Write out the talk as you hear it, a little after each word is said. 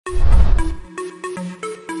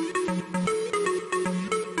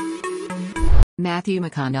Matthew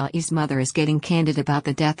McConaughey's mother is getting candid about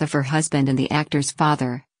the death of her husband and the actor's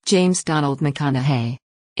father, James Donald McConaughey.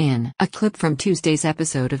 In a clip from Tuesday's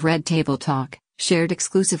episode of Red Table Talk, shared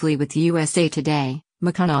exclusively with USA Today,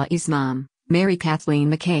 McConaughey's mom, Mary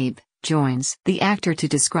Kathleen McCabe, joins the actor to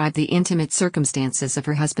describe the intimate circumstances of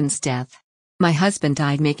her husband's death. "My husband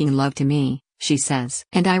died making love to me," she says.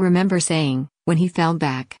 "And I remember saying, when he fell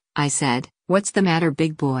back, I said, 'What's the matter,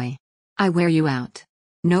 big boy? I wear you out.'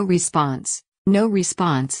 No response. No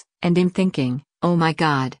response, and I'm thinking, oh my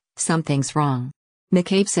God, something's wrong."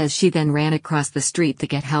 McCabe says she then ran across the street to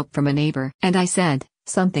get help from a neighbor, and I said,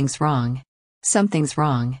 "Something's wrong. Something's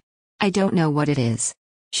wrong. I don't know what it is."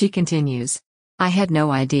 She continues. "I had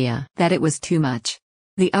no idea that it was too much."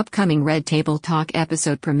 The upcoming Red Table Talk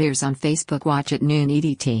episode premieres on Facebook Watch at noon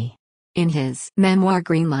EDT. In his memoir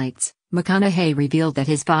Green Lights, McConaughey revealed that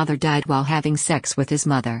his father died while having sex with his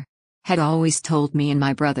mother. "Had always told me and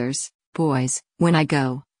my brothers, 'Boys, when I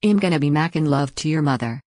go, I'm gonna be makin' love to your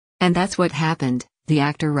mother.' And that's what happened," the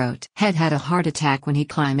actor wrote. Had a heart attack when he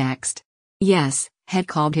climaxed. Yes, had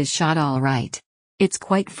called his shot all right. It's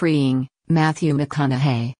quite freeing, Matthew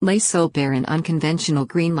McConaughey lays so bare in Unconventional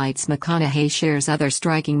Green Lights. McConaughey shares other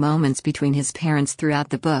striking moments between his parents throughout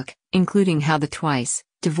the book, including how the twice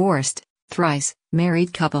divorced, thrice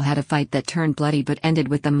married couple had a fight that turned bloody but ended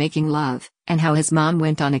with them making love, and how his mom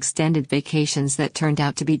went on extended vacations that turned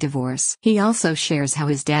out to be divorce. He also shares how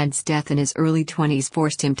his dad's death in his early 20s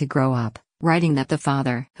forced him to grow up, writing that the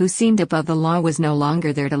father who seemed above the law was no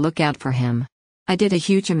longer there to look out for him. "I did a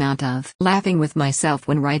huge amount of laughing with myself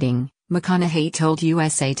when writing," McConaughey told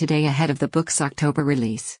USA Today ahead of the book's October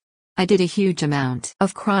release. "I did a huge amount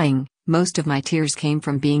of crying. Most of my tears came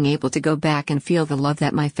from being able to go back and feel the love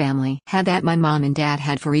that my family had, that my mom and dad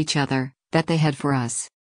had for each other, that they had for us."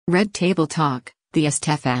 Red Table Talk, the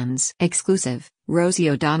Estefans exclusive. Rosie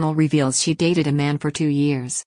O'Donnell reveals she dated a man for 2 years.